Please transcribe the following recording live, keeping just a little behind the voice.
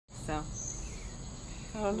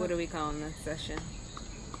So, what are we calling this session?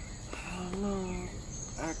 I don't know.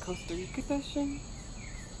 Our Costa Rica session?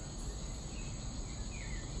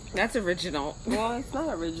 That's original. Well, it's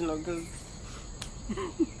not original because...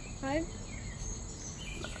 What?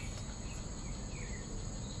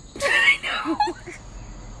 I know.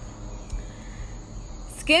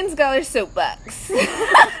 Skin Scholar Soapbox.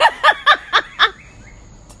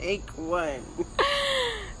 Take one.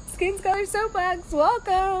 Skin Scholar Soapbox.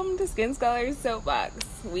 Welcome to Skin Scholar Soapbox.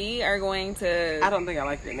 We are going to... I don't think I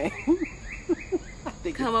like your name.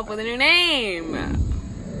 come up with a new name.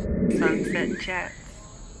 Sunset Chats.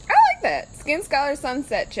 I like that. Skin Scholar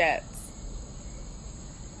Sunset Chats.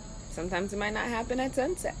 Sometimes it might not happen at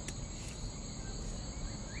sunset.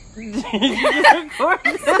 Did you record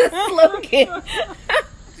that? Slogan.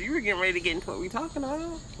 So you were getting ready to get into what we talking about?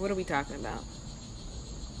 What are we talking about?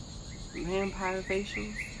 Vampire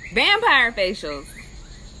facials. Vampire facials.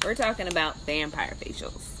 We're talking about vampire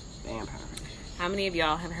facials. Vampire facials. How many of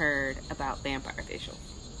y'all have heard about vampire facials?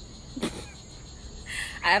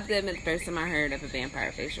 I have to admit, the first time I heard of a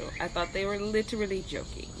vampire facial, I thought they were literally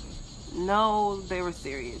joking. No, they were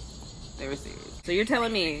serious. They were serious. So you're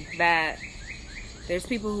telling me that there's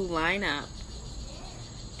people who line up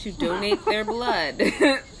to donate their blood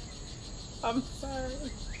I'm sorry.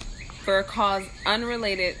 for a cause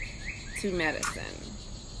unrelated to medicine.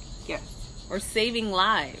 Yes. Or saving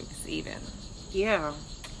lives, even. Yeah.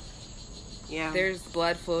 Yeah. There's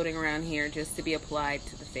blood floating around here just to be applied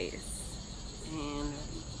to the face. And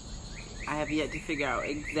I have yet to figure out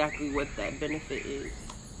exactly what that benefit is.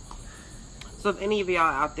 So if any of y'all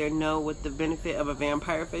out there know what the benefit of a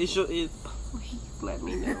vampire facial is, please let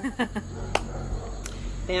me know.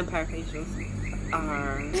 Vampire facials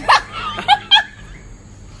are...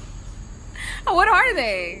 What are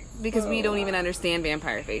they? Because we don't even understand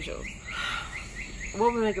vampire facials.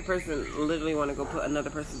 What would make a person literally want to go put another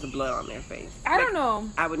person's blood on their face? I don't know.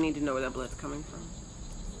 I would need to know where that blood's coming from.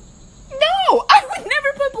 No! I would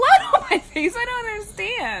never put blood on my face. I don't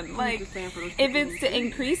understand. Like, just saying for those if people it's who to do.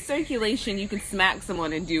 increase circulation, you can smack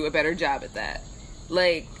someone and do a better job at that.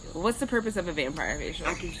 Like, what's the purpose of a vampire facial?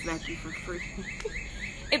 I can smack you for free.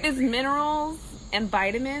 If it's minerals and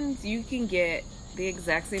vitamins, you can get the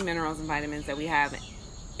exact same minerals and vitamins that we have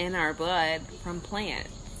in our blood from plants.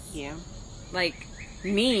 Yeah. Like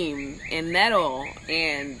neem and nettle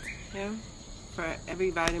and Yeah. For every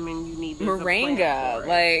vitamin you need, there's a plant moringa. for it.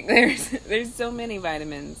 Like there's so many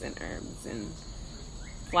vitamins and herbs and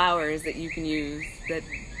flowers that you can use that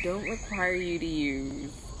don't require you to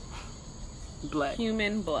use blood.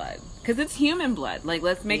 human blood. Because it's human blood. Like,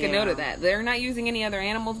 let's make a note of Yeah. that. They're not using any other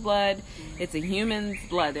animal's blood. It's a human's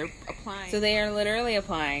blood. They're applying. So they are literally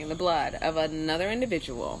applying the blood of another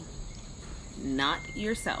individual, not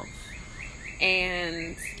yourself,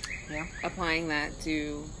 and Yeah. applying that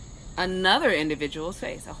to another individual's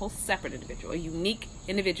face, a whole separate individual. A unique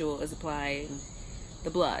individual is applying the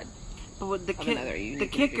blood. But what the, Of another unique the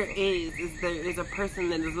kicker individual. is there is a person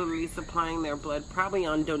that is literally supplying their blood, probably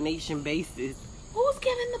on donation basis. Who's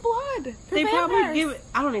giving the blood? For They probably vampires? give it.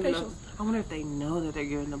 I don't even know. Facials. I wonder if they know that they're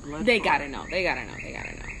giving the blood. They for gotta it. know. They gotta know. They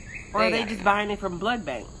gotta know. Or are they gotta just know. buying it from blood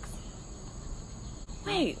banks?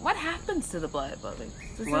 Wait, what happens to the blood? Does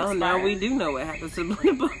it Well, now expire? we do know what happens to the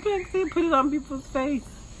blood banks. They put it on people's face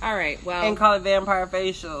All right, well, and call it vampire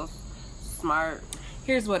facials. Smart.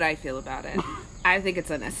 here's what I feel about it. I think it's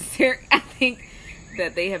unnecessary. I think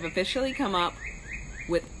that they have officially come up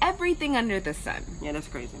with everything under the sun. Yeah, that's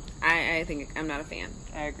crazy. I think I'm not a fan.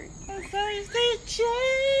 I agree.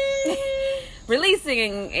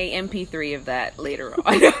 Releasing a MP3 of that later on.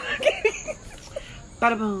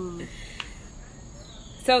 Bada boom.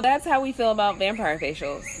 So that's how we feel about vampire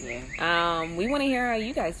facials. Yeah. We want to hear how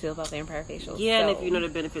you guys feel about vampire facials. Yeah, and So if you know the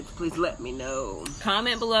benefits, please let me know.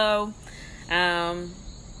 comment below.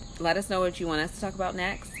 Let us know what you want us to talk about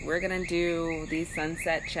next. We're gonna do these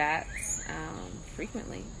sunset chats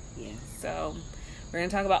frequently. Yeah. So we're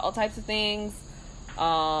gonna talk about all types of things,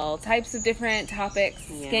 all types of different topics,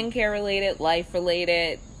 Yeah. skincare related, life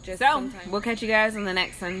related. So we'll catch you guys on the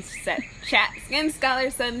next sunset chat. Skin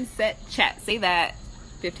Scholar Sunset Chat. Say that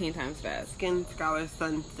 15 times fast. Skin Scholar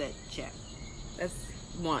Sunset Chat. That's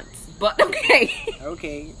once, but okay.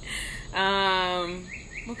 Okay.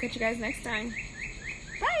 We'll catch you guys next time.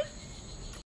 Bye.